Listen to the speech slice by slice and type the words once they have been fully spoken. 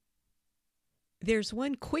There's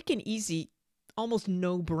one quick and easy, almost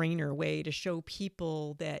no-brainer way to show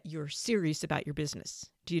people that you're serious about your business.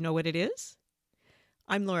 Do you know what it is?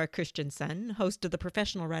 I'm Laura Christensen, host of the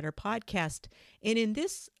Professional Writer Podcast, and in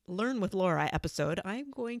this Learn with Laura episode, I'm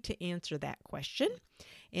going to answer that question,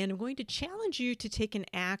 and I'm going to challenge you to take an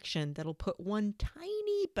action that'll put one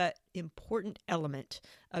tiny but important element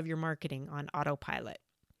of your marketing on autopilot.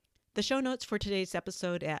 The show notes for today's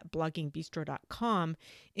episode at bloggingbistro.com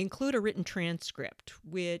include a written transcript,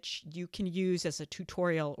 which you can use as a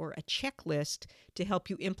tutorial or a checklist to help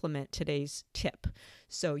you implement today's tip.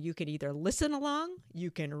 So you can either listen along,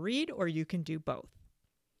 you can read, or you can do both.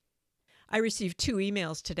 I received 2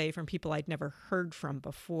 emails today from people I'd never heard from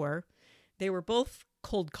before. They were both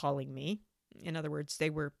cold calling me. In other words, they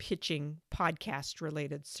were pitching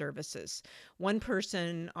podcast-related services. One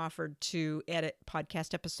person offered to edit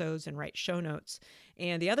podcast episodes and write show notes,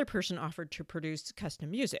 and the other person offered to produce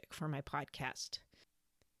custom music for my podcast.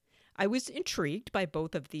 I was intrigued by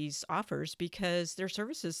both of these offers because they're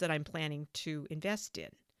services that I'm planning to invest in.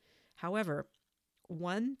 However,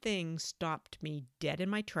 one thing stopped me dead in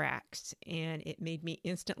my tracks, and it made me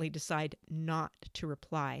instantly decide not to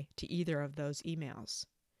reply to either of those emails.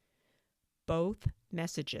 Both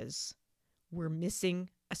messages were missing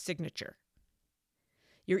a signature.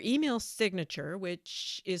 Your email signature,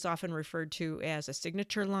 which is often referred to as a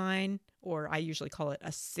signature line, or I usually call it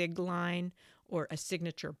a SIG line or a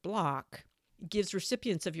signature block, gives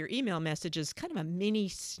recipients of your email messages kind of a mini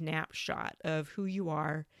snapshot of who you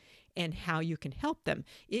are and how you can help them.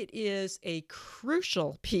 It is a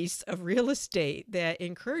crucial piece of real estate that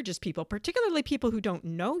encourages people, particularly people who don't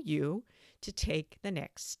know you, to take the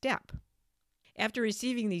next step. After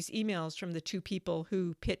receiving these emails from the 2 people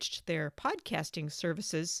who pitched their podcasting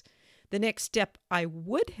services, the next step I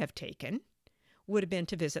would have taken would have been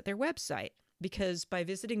to visit their website, because by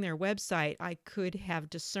visiting their website, I could have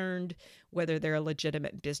discerned whether they're a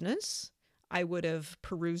legitimate business. I would have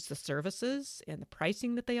perused the services and the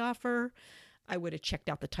pricing that they offer. I would have checked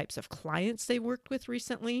out the types of clients they worked with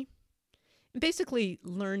recently. Basically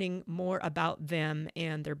learning more about them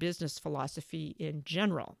and their business philosophy in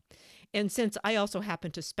general. And since I also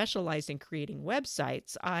happen to specialize in creating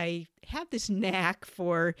websites, I have this knack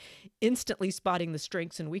for instantly spotting the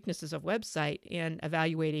strengths and weaknesses of website and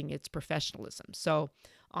evaluating its professionalism. So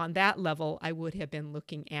on that level, I would have been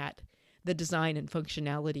looking at the design and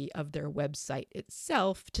functionality of their website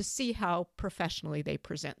itself to see how professionally they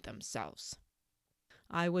present themselves.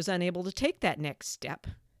 I was unable to take that next step.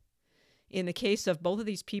 In the case of both of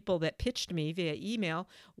these people that pitched me via email,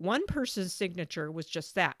 one person's signature was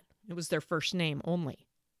just that. It was their first name only.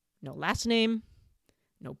 No last name,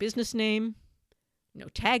 no business name, no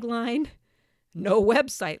tagline, no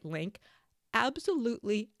website link,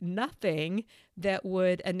 absolutely nothing that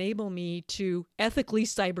would enable me to ethically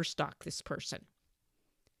cyberstalk this person.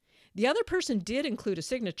 The other person did include a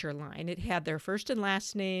signature line. It had their first and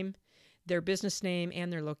last name, their business name,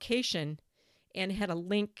 and their location, and had a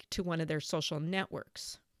link to one of their social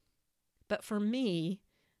networks. But for me,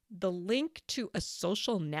 the link to a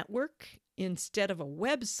social network instead of a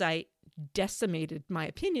website decimated my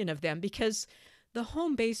opinion of them, because the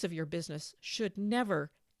home base of your business should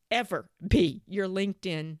never, ever be your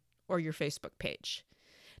LinkedIn or your Facebook page.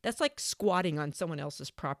 That's like squatting on someone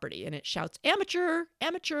else's property and it shouts, "Amateur,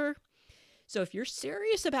 amateur." So if you're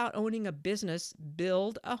serious about owning a business,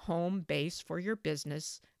 build a home base for your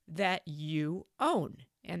business that you own,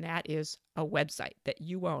 and that is a website that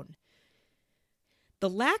you own. The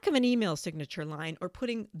lack of an email signature line or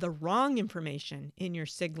putting the wrong information in your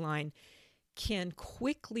SIG line can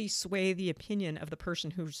quickly sway the opinion of the person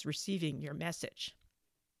who's receiving your message.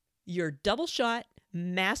 Your double shot,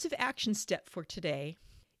 massive action step for today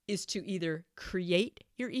is to either create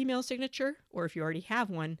your email signature, or if you already have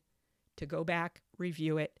one, to go back,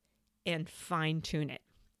 review it, and fine-tune it.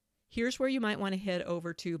 Here's where you might want to head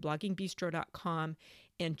over to bloggingbistro.com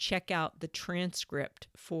and check out the transcript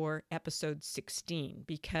for episode 16,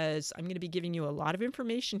 because I'm going to be giving you a lot of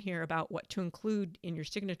information here about what to include in your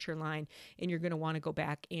signature line, and you're going to want to go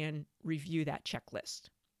back and review that checklist.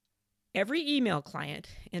 Every email client,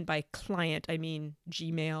 and by client I mean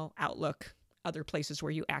Gmail, Outlook, other places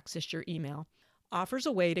where you access your email, offers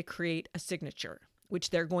a way to create a signature,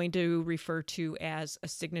 which they're going to refer to as a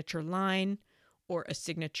signature line or a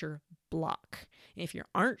signature block. And if you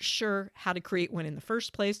aren't sure how to create one in the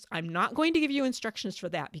first place, I'm not going to give you instructions for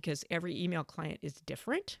that because every email client is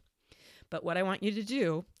different. But what I want you to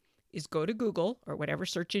do is go to Google or whatever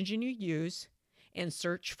search engine you use and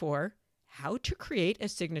search for how to create a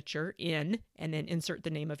signature in, and then insert the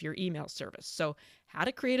name of your email service. So how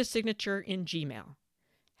to create a signature in Gmail,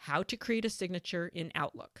 how to create a signature in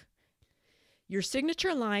Outlook. Your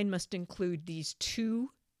signature line must include these two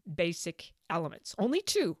basic elements. Only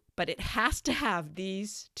two, but it has to have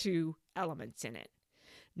these two elements in it.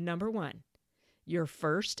 Number one, your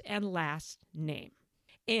first and last name.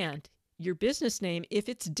 And your business name if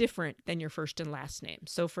it's different than your first and last name.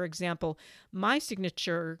 So for example, my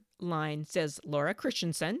signature line says Laura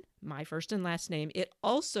Christensen, my first and last name. It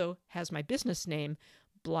also has my business name,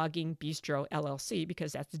 Blogging Bistro LLC,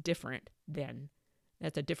 because that's a different brand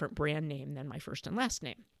name than my first and last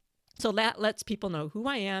name. So that lets people know who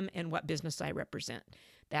I am and what business I represent.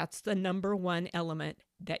 That's the number one element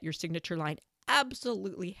that your signature line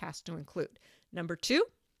absolutely has to include. Number two,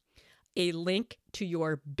 a link to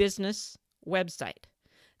your business website,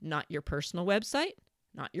 not your personal website,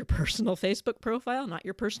 not your personal Facebook profile, not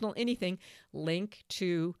your personal anything. Link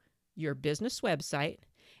to your business website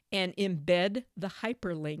and embed the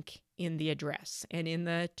hyperlink in the address. And in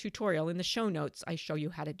the tutorial, in the show notes, I show you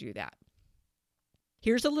how to do that.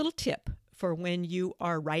 Here's a little tip for when you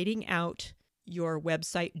are writing out your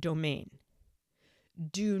website domain.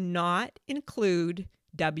 Do not include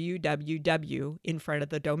www in front of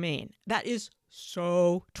the domain. That is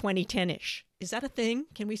so 2010-ish. Is that a thing?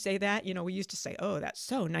 Can we say that? We used to say, oh, that's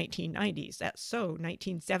so 1990s. That's so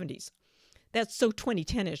 1970s. That's so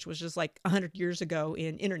 2010-ish, which is like 100 years ago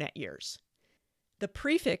in internet years. The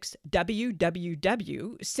prefix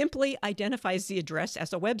www simply identifies the address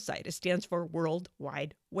as a website. It stands for World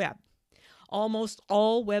Wide Web. Almost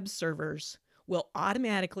all web servers will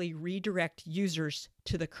automatically redirect users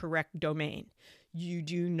to the correct domain. You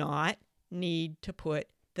do not need to put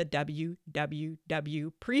the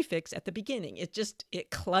www prefix at the beginning.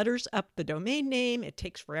 It clutters up the domain name. It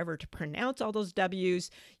takes forever to pronounce all those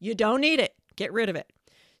W's. You don't need it. Get rid of it.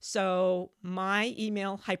 So my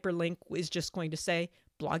email hyperlink is just going to say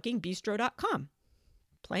bloggingbistro.com.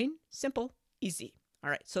 Plain, simple, easy. All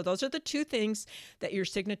right. So those are the two things that your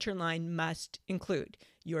signature line must include: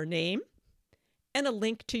 your name and a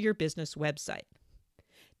link to your business website.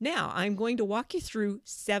 Now, I'm going to walk you through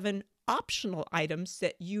 7 optional items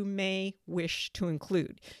that you may wish to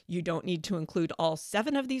include. You don't need to include all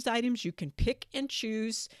 7 of these items. You can pick and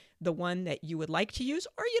choose the one that you would like to use,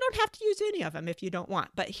 or you don't have to use any of them if you don't want.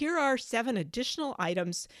 But here are 7 additional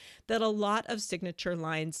items that a lot of signature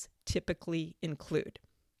lines typically include.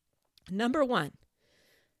 Number 1,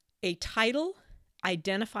 a title,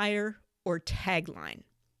 identifier, or tagline.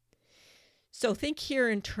 So think here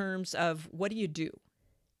in terms of what do you do?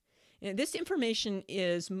 And this information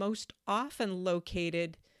is most often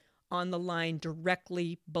located on the line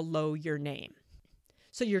directly below your name.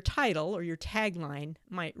 So your title or your tagline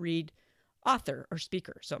might read author or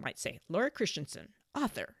speaker. So it might say Laura Christensen,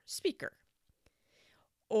 author, speaker.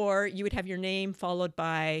 Or you would have your name followed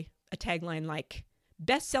by a tagline like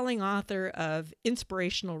best-selling author of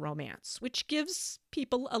inspirational romance, which gives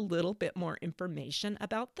people a little bit more information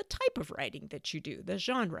about the type of writing that you do, the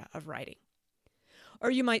genre of writing. Or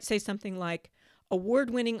you might say something like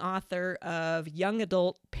award-winning author of young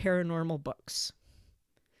adult paranormal books.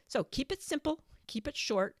 So keep it simple, keep it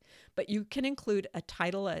short, but you can include a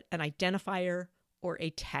title, an identifier, or a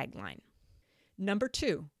tagline. Number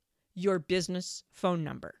 2, your business phone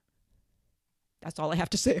number. That's all I have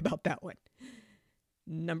to say about that one.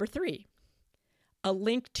 Number 3, a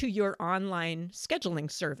link to your online scheduling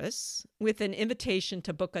service with an invitation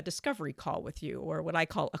to book a discovery call with you, or what I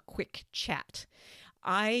call a quick chat.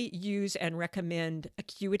 I use and recommend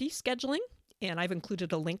Acuity Scheduling, and I've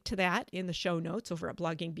included a link to that in the show notes over at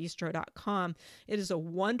bloggingbistro.com. It is a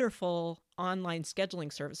wonderful online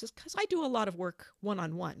scheduling service because I do a lot of work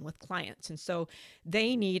one-on-one with clients, and so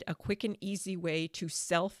they need a quick and easy way to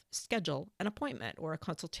self-schedule an appointment or a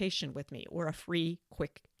consultation with me or a free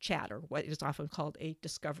quick chat, or what is often called a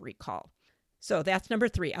discovery call. So that's number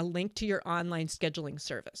 3, a link to your online scheduling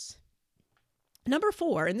service. Number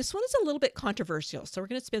 4, and this one is a little bit controversial, so we're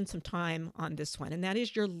going to spend some time on this one, and that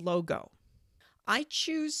is your logo. I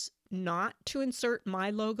choose not to insert my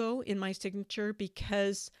logo in my signature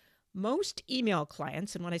because most email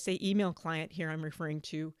clients, and when I say email client here, I'm referring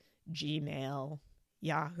to Gmail,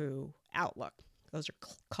 Yahoo, Outlook. Those are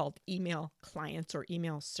called email clients or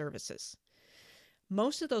email services.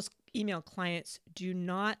 Most of those email clients do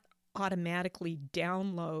not automatically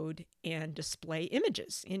download and display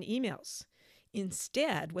images in emails.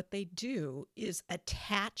 Instead, what they do is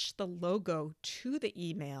attach the logo to the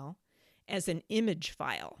email as an image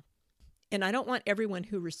file. And I don't want everyone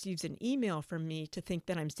who receives an email from me to think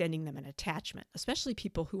that I'm sending them an attachment, especially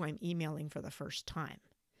people who I'm emailing for the first time.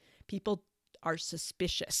 People are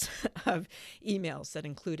suspicious of emails that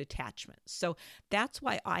include attachments. So that's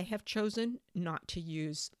why I have chosen not to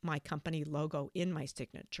use my company logo in my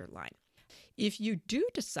signature line. If you do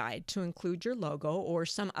decide to include your logo or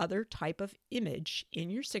some other type of image in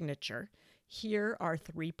your signature, here are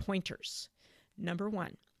 3 pointers. Number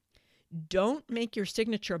 1, don't make your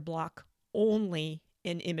signature block only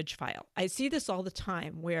an image file. I see this all the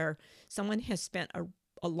time where someone has spent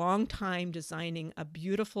a long time designing a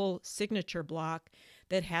beautiful signature block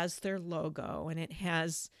that has their logo and it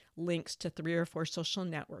has links to 3 or 4 social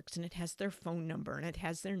networks and it has their phone number and it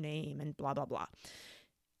has their name and blah, blah, blah.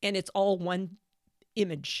 And it's all one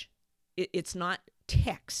image. It's not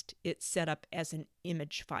text. It's set up as an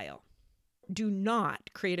image file. Do not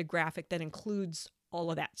create a graphic that includes all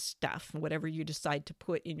of that stuff, whatever you decide to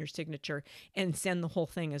put in your signature, and send the whole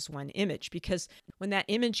thing as one image. Because when that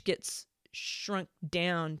image gets shrunk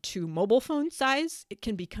down to mobile phone size, it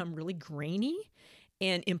can become really grainy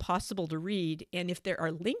and impossible to read. And if there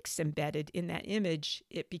are links embedded in that image,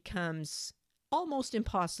 it becomes almost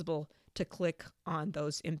impossible to click on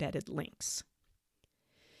those embedded links.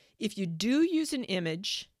 If you do use an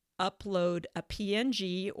image, upload a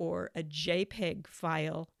PNG or a JPEG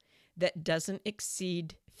file that doesn't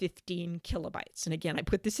exceed 15 kilobytes. And again, I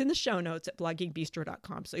put this in the show notes at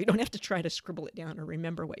bloggingbistro.com, so you don't have to try to scribble it down or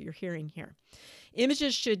remember what you're hearing here.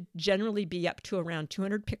 Images should generally be up to around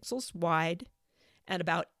 200 pixels wide and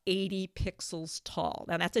about 80 pixels tall.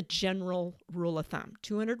 Now, that's a general rule of thumb,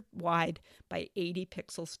 200 wide by 80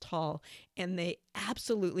 pixels tall, and they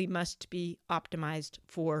absolutely must be optimized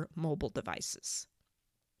for mobile devices.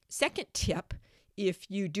 Second tip, if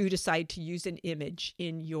you do decide to use an image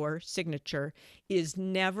in your signature, is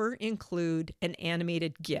never include an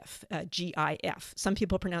animated GIF, GIF. Some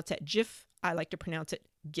people pronounce that GIF. I like to pronounce it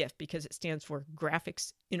GIF because it stands for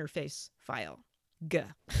Graphics Interface File. G.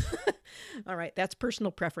 All right, that's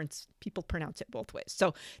personal preference. People pronounce it both ways.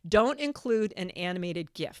 So don't include an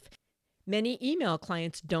animated GIF. Many email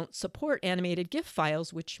clients don't support animated GIF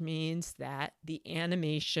files, which means that the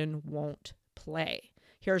animation won't play.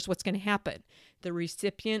 Here's what's going to happen. The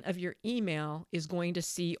recipient of your email is going to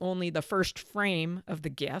see only the first frame of the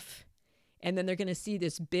GIF, and then they're going to see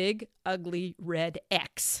this big, ugly red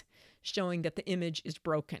X showing that the image is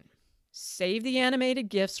broken. Save the animated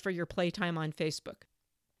GIFs for your playtime on Facebook.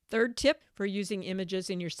 Third tip for using images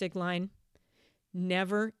in your SIG line,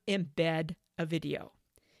 never embed a video.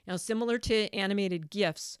 Now, similar to animated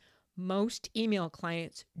GIFs, most email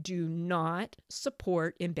clients do not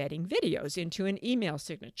support embedding videos into an email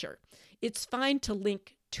signature. It's fine to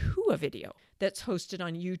link to a video that's hosted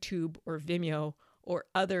on YouTube or Vimeo or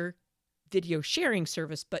other video sharing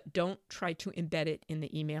service, but don't try to embed it in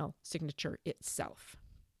the email signature itself.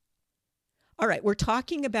 All right, we're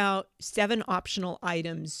talking about 7 optional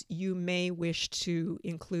items you may wish to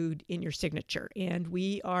include in your signature, and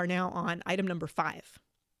we are now on item number 5.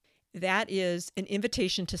 That is an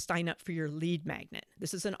invitation to sign up for your lead magnet.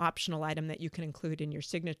 This is an optional item that you can include in your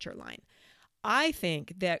signature line. I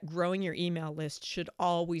think that growing your email list should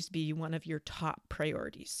always be one of your top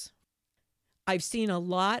priorities. I've seen a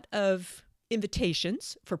lot of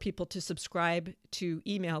invitations for people to subscribe to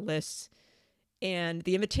email lists, and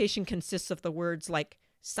the invitation consists of the words like,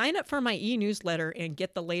 sign up for my e-newsletter and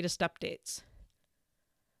get the latest updates.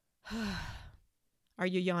 Are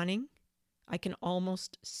you yawning? I can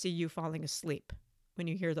almost see you falling asleep when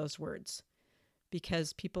you hear those words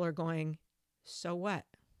because people are going, so what?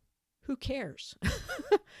 Who cares?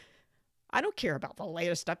 I don't care about the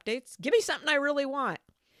latest updates. Give me something I really want.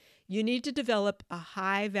 You need to develop a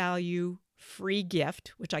high-value free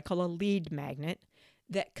gift, which I call a lead magnet,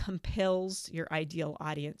 that compels your ideal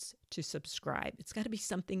audience to subscribe. It's got to be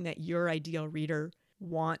something that your ideal reader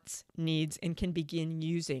wants, needs, and can begin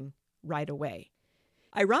using right away.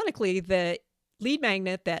 Ironically, the lead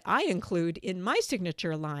magnet that I include in my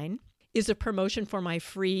signature line is a promotion for my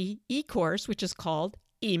free e-course, which is called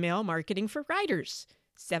Email Marketing for Writers,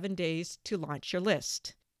 7 Days to Launch Your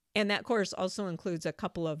List. And that course also includes a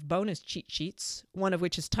couple of bonus cheat sheets, one of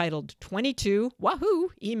which is titled 22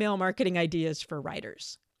 Wahoo! Email Marketing Ideas for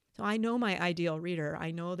Writers. So I know my ideal reader.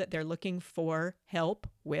 I know that they're looking for help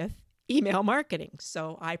with email marketing.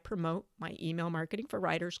 So I promote my Email Marketing for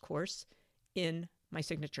Writers course in my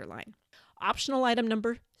signature line. Optional item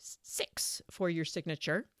number 6 for your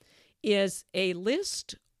signature is a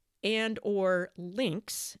list and or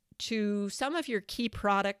links to some of your key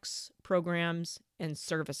products, programs, and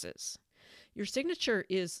services. Your signature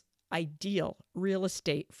is ideal real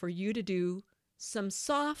estate for you to do some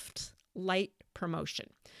soft, light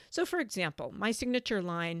promotion. So for example, my signature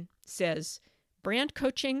line says brand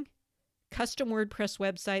coaching, custom WordPress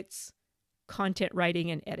websites, content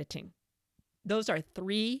writing, and editing. Those are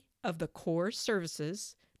 3 of the core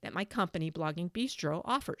services that my company, Blogging Bistro,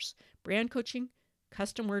 offers. Brand coaching,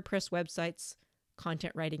 custom WordPress websites,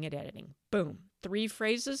 content writing and editing. Boom. 3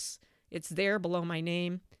 phrases. It's there below my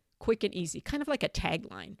name. Quick and easy. Kind of like a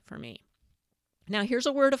tagline for me. Now, here's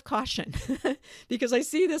a word of caution because I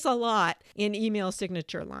see this a lot in email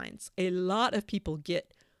signature lines. A lot of people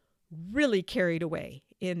get really carried away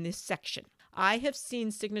in this section. I have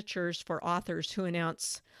seen signatures for authors who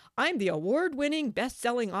announce, I'm the award-winning,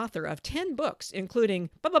 best-selling author of 10 books, including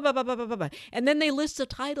blah, blah, blah, blah, blah, blah, blah. And then they list the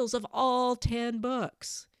titles of all 10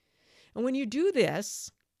 books. And when you do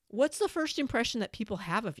this, what's the first impression that people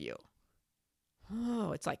have of you?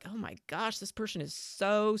 Oh, it's like, oh my gosh, this person is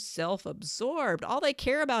so self-absorbed. All they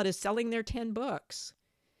care about is selling their 10 books.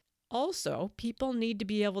 Also, people need to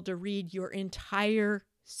be able to read your entire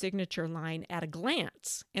signature line at a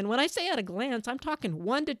glance. And when I say at a glance, I'm talking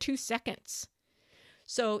 1 to 2 seconds.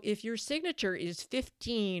 So if your signature is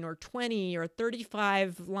 15 or 20 or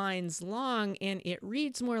 35 lines long and it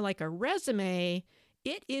reads more like a resume,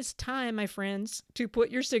 it is time, my friends, to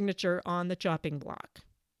put your signature on the chopping block.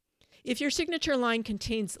 If your signature line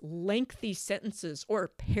contains lengthy sentences or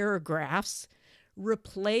paragraphs,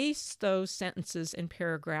 replace those sentences and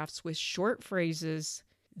paragraphs with short phrases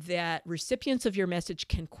that recipients of your message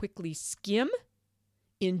can quickly skim,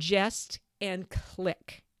 ingest, and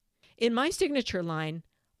click. In my signature line,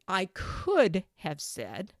 I could have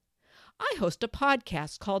said, I host a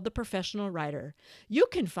podcast called The Professional Writer. You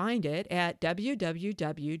can find it at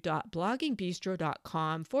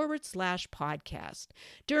www.bloggingbistro.com/podcast.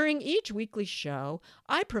 During each weekly show,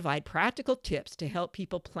 I provide practical tips to help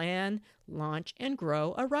people plan, launch, and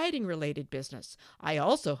grow a writing-related business. I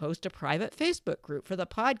also host a private Facebook group for the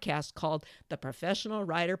podcast called The Professional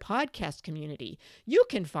Writer Podcast Community. You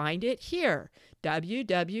can find it here,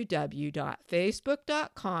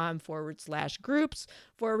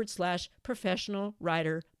 www.facebook.com/groups/Professional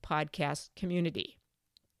Writer Podcast Community.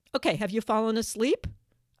 Okay, have you fallen asleep?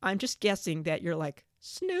 I'm just guessing that you're like,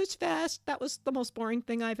 snooze fest. That was the most boring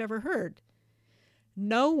thing I've ever heard.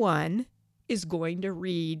 No one is going to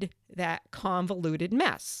read that convoluted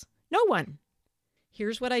mess. No one.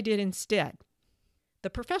 Here's what I did instead. The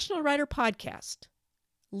Professional Writer Podcast.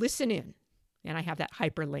 Listen in. And I have that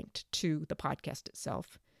hyperlinked to the podcast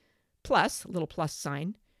itself. Plus, a little plus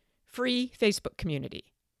sign, free Facebook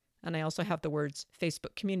community. And I also have the words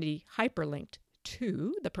Facebook community hyperlinked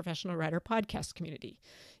to the Professional Writer Podcast community.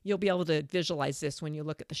 You'll be able to visualize this when you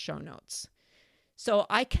look at the show notes. So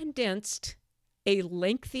I condensed a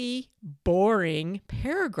lengthy, boring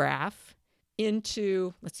paragraph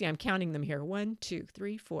into, let's see, I'm counting them here. 1, 2,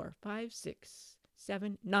 3, 4, 5, 6,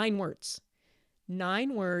 7, 9 words.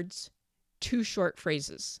 9 words, 2 short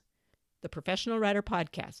phrases. The Professional Writer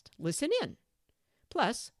Podcast. Listen in.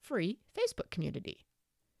 Plus, free Facebook community.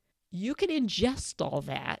 You can ingest all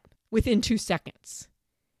that within 2 seconds.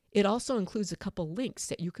 It also includes a couple links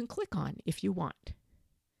that you can click on if you want.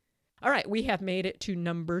 All right, we have made it to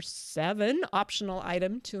number 7, optional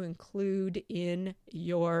item to include in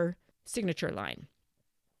your signature line.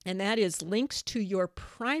 And that is links to your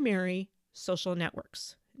primary social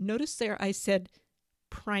networks. Notice there I said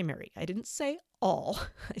primary. I didn't say all.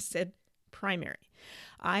 I said primary.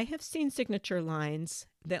 I have seen signature lines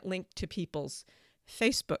that link to people's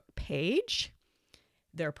Facebook page,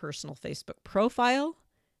 their personal Facebook profile,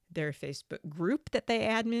 their Facebook group that they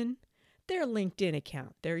admin, their LinkedIn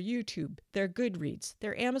account, their YouTube, their Goodreads,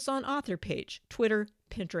 their Amazon author page, Twitter,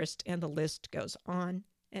 Pinterest, and the list goes on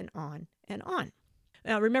and on and on.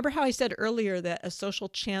 Now, remember how I said earlier that a social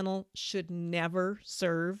channel should never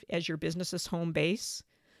serve as your business's home base?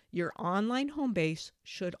 Your online home base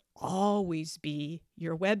should always be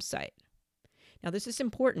your website. Now, this is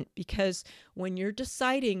important because when you're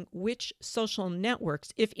deciding which social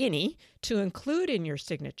networks, if any, to include in your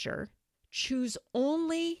signature, choose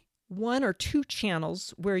only 1 or 2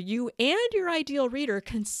 channels where you and your ideal reader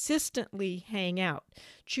consistently hang out.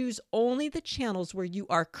 Choose only the channels where you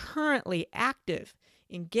are currently active,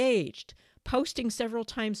 engaged, posting several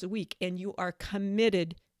times a week, and you are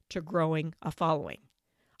committed to growing a following.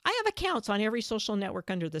 I have accounts on every social network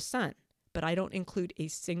under the sun, but I don't include a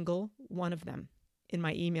single one of them in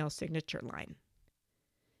my email signature line.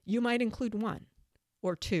 You might include 1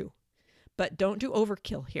 or 2, but don't do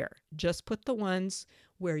overkill here. Just put the ones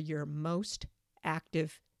where you're most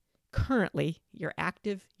active currently. You're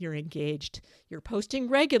active, you're engaged, you're posting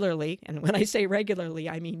regularly. And when I say regularly,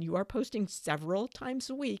 I mean you are posting several times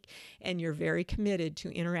a week and you're very committed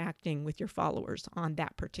to interacting with your followers on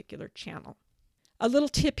that particular channel. A little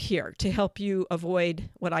tip here to help you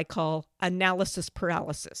avoid what I call analysis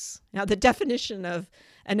paralysis. Now, the definition of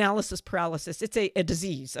analysis paralysis, it's a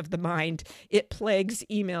disease of the mind. It plagues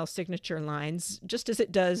email signature lines just as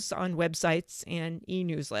it does on websites and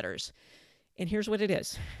e-newsletters. And here's what it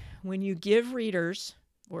is. When you give readers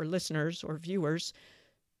or listeners or viewers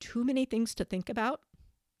too many things to think about,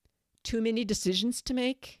 too many decisions to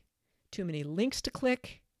make, too many links to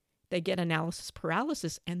click, they get analysis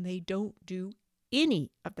paralysis and they don't do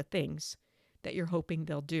any of the things that you're hoping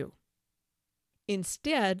they'll do.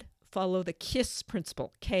 Instead, follow the KISS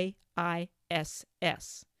principle,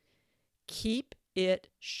 K-I-S-S. Keep it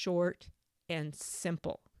short and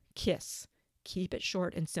simple. KISS. Keep it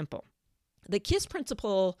short and simple. The KISS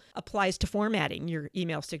principle applies to formatting your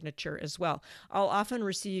email signature as well. I'll often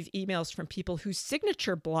receive emails from people whose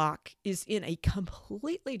signature block is in a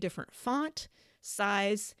completely different font,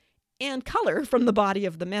 size, and color from the body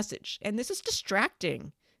of the message. And this is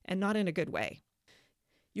distracting and not in a good way.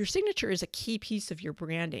 Your signature is a key piece of your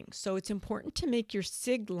branding, so it's important to make your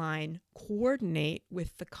sig line coordinate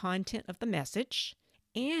with the content of the message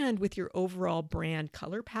and with your overall brand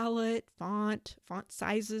color palette, font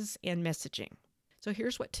sizes, and messaging. So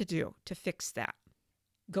here's what to do to fix that.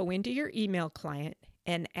 Go into your email client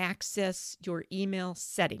and access your email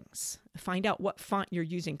settings. Find out what font you're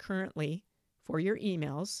using currently for your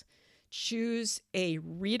emails. Choose a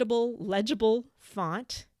readable, legible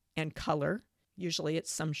font and color. Usually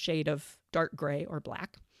it's some shade of dark gray or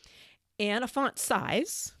black. And a font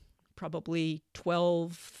size, probably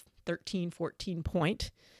 12, 13, 14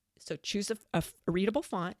 point. So choose a readable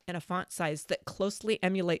font and a font size that closely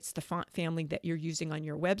emulates the font family that you're using on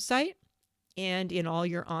your website and in all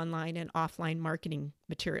your online and offline marketing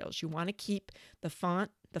materials. You want to keep the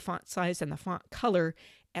font size, and the font color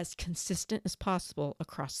as consistent as possible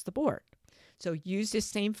across the board. So use this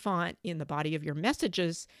same font in the body of your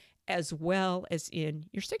messages as well as in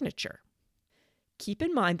your signature. Keep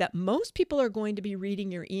in mind that most people are going to be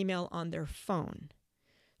reading your email on their phone.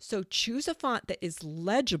 So choose a font that is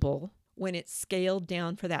legible when it's scaled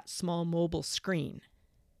down for that small mobile screen.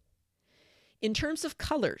 In terms of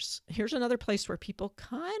colors, here's another place where people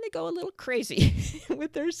kind of go a little crazy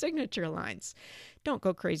with their signature lines. Don't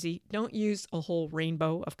go crazy. Don't use a whole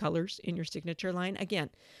rainbow of colors in your signature line.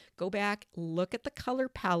 Again, go back, look at the color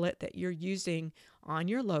palette that you're using on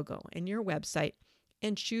your logo and your website,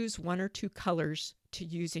 and choose one or two colors to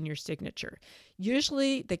use in your signature.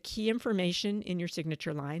 Usually the key information in your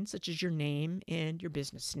signature line, such as your name and your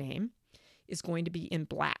business name, is going to be in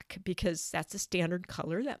black because that's a standard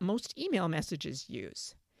color that most email messages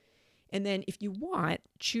use. And then if you want,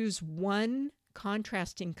 choose one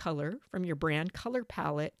contrasting color from your brand color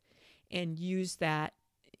palette and use that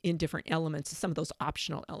in different elements, some of those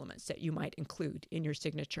optional elements that you might include in your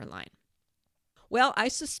signature line. Well, I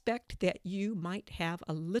suspect that you might have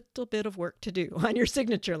a little bit of work to do on your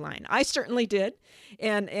signature line. I certainly did.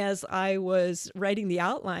 And as I was writing the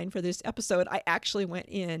outline for this episode, I actually went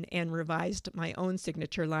in and revised my own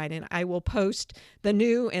signature line. And I will post the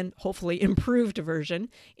new and hopefully improved version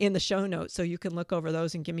in the show notes so you can look over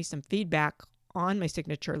those and give me some feedback on my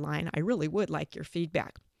signature line. I really would like your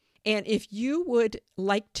feedback. And if you would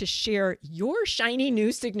like to share your shiny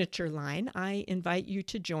new signature line, I invite you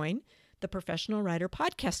to join the Professional Writer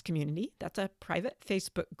Podcast Community. That's a private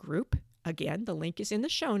Facebook group. Again, the link is in the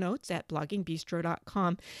show notes at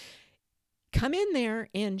bloggingbistro.com. Come in there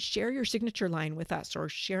and share your signature line with us, or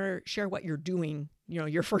share what you're doing,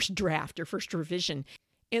 your first draft, your first revision.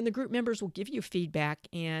 And the group members will give you feedback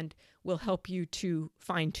and will help you to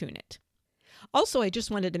fine-tune it. Also, I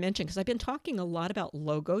just wanted to mention, because I've been talking a lot about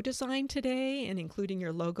logo design today and including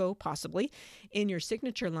your logo possibly in your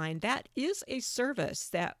signature line. That is a service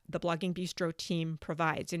that the Blogging Bistro team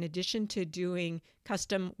provides. In addition to doing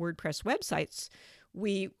custom WordPress websites,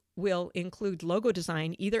 we will include logo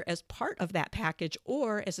design either as part of that package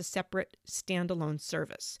or as a separate standalone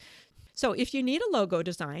service. So if you need a logo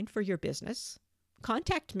design for your business,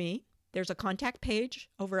 contact me. There's a contact page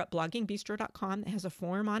over at bloggingbistro.com that has a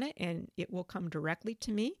form on it, and it will come directly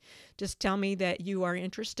to me. Just tell me that you are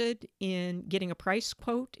interested in getting a price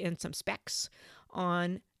quote and some specs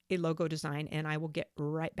on a logo design, and I will get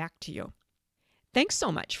right back to you. Thanks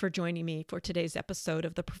so much for joining me for today's episode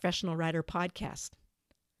of the Professional Writer Podcast.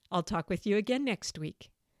 I'll talk with you again next week.